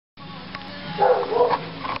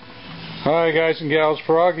Hi guys and gals,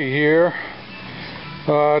 Froggy here.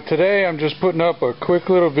 Today I'm just putting up a quick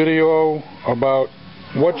little video about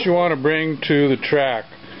what you want to bring to the track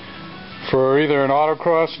for either an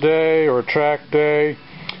autocross day or a track day.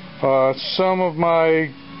 Some of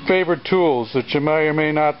my favorite tools that you may or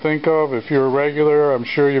may not think of. If you're a regular, I'm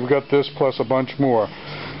sure you've got this plus a bunch more.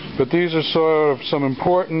 But these are sort of some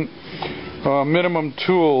important minimum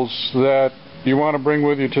tools that you want to bring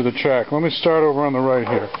with you to the track. Let me start over on the right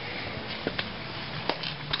here.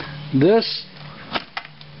 This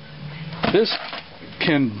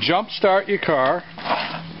can jump start your car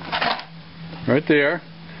right there.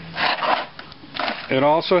 It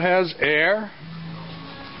also has air.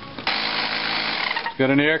 It's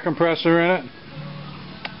got an air compressor in it,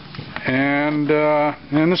 and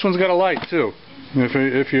this one's got a light too.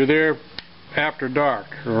 If you're there after dark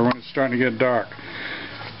or when it's starting to get dark.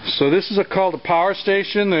 So this is called a power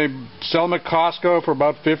station. They sell them at Costco for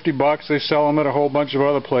about 50 bucks. They sell them at a whole bunch of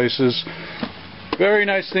other places. Very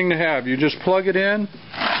nice thing to have. You just plug it in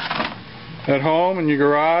at home in your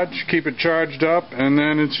garage, keep it charged up, and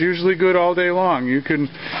then it's usually good all day long. You can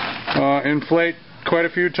inflate quite a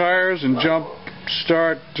few tires and jump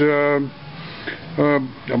start a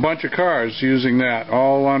bunch of cars using that,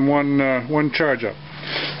 all on one charge up.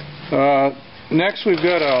 Next we've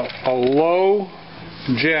got a low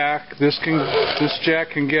jack. This jack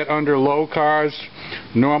can get under low cars.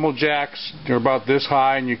 Normal jacks are about this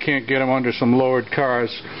high, and you can't get them under some lowered cars.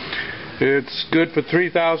 It's good for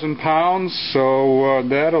 3,000 pounds, so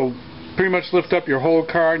that'll pretty much lift up your whole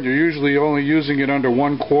car, and you're usually only using it under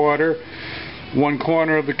one corner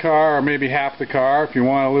of the car, or maybe half the car if you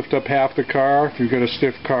want to lift up half the car if you've got a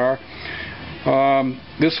stiff car.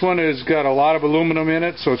 This one has got a lot of aluminum in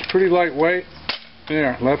it, so it's pretty lightweight.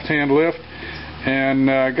 There, left hand lift. And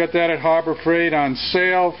got that at Harbor Freight on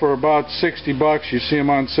sale for about 60 bucks. You see them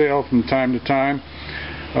on sale from time to time.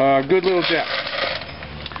 Good little jack.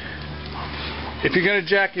 If you're going to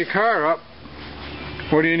jack your car up,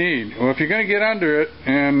 what do you need? Well, if you're going to get under it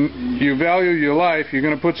and you value your life, you're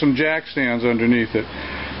going to put some jack stands underneath it.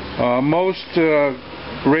 Most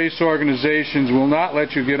race organizations will not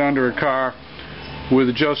let you get under a car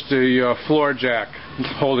with just a floor jack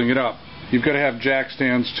holding it up. You've got to have jack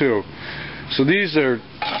stands too. So these are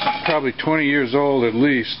probably 20 years old at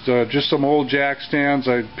least. Just some old jack stands.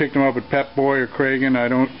 I picked them up at Pep Boy or Kragen. I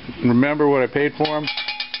don't remember what I paid for them.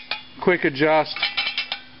 Quick adjust.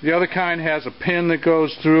 The other kind has a pin that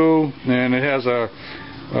goes through, and it has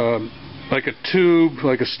like a tube,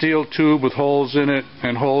 like a steel tube with holes in it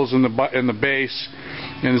and holes in the base,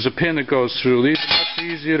 and there's a pin that goes through. These are much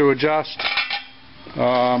easier to adjust.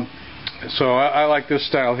 So I like this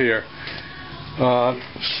style here.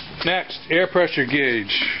 Next, air pressure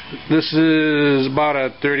gauge. This is about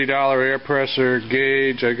a $30 air pressure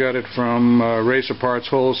gauge. I got it from Racer Parts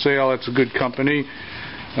Wholesale. It's a good company.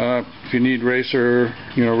 If you need race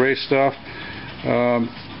stuff.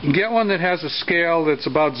 Get one that has a scale that's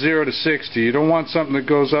about 0 to 60. You don't want something that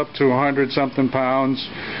goes up to 100 something pounds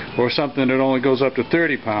or something that only goes up to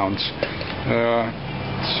 30 pounds. I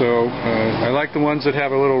like the ones that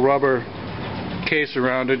have a little rubber case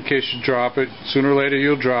around it in case you drop it. Sooner or later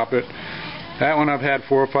you'll drop it. That one I've had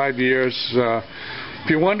 4 or 5 years. If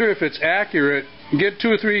you wonder if it's accurate, get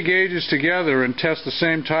 2 or 3 gauges together and test the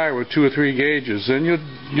same tire with 2 or 3 gauges. Then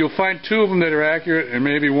you'll find 2 of them that are accurate and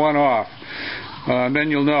maybe 1 off. Then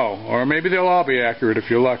you'll know. Or maybe they'll all be accurate if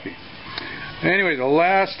you're lucky. Anyway, the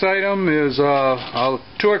last item is a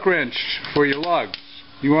torque wrench for your lugs.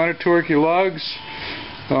 You want to torque your lugs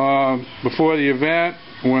before the event.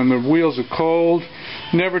 When the wheels are cold,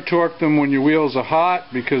 never torque them when your wheels are hot,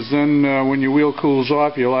 because then when your wheel cools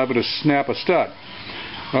off, you're liable to snap a stud.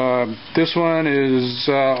 This one is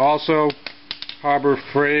also Harbor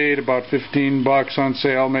Freight, about 15 bucks on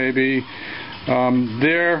sale maybe.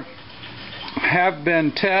 There have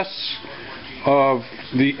been tests of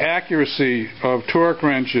the accuracy of torque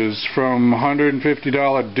wrenches from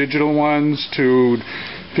 $150 digital ones to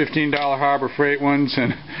 $15 Harbor Freight ones,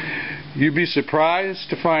 and you'd be surprised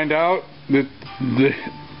to find out that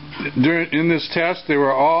in this test they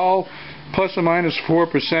were all plus or minus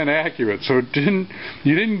 4% accurate. So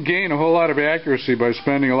you didn't gain a whole lot of accuracy by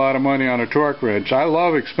spending a lot of money on a torque wrench. I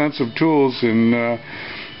love expensive tools, and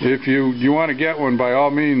if you want to get one, by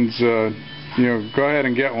all means, go ahead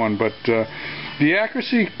and get one. But the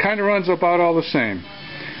accuracy kind of runs about all the same.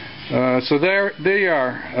 So there they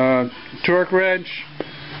are: torque wrench,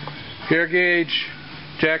 air gauge,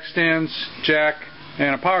 jack stands, jack,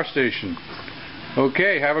 and a power station.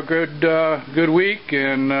 Okay, have a good week,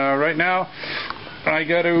 and right now I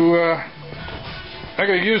got to I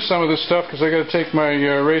gotta use some of this stuff because I gotta take my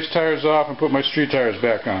race tires off and put my street tires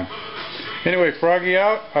back on. Anyway, Froggy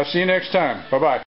out. I'll see you next time. Bye-bye.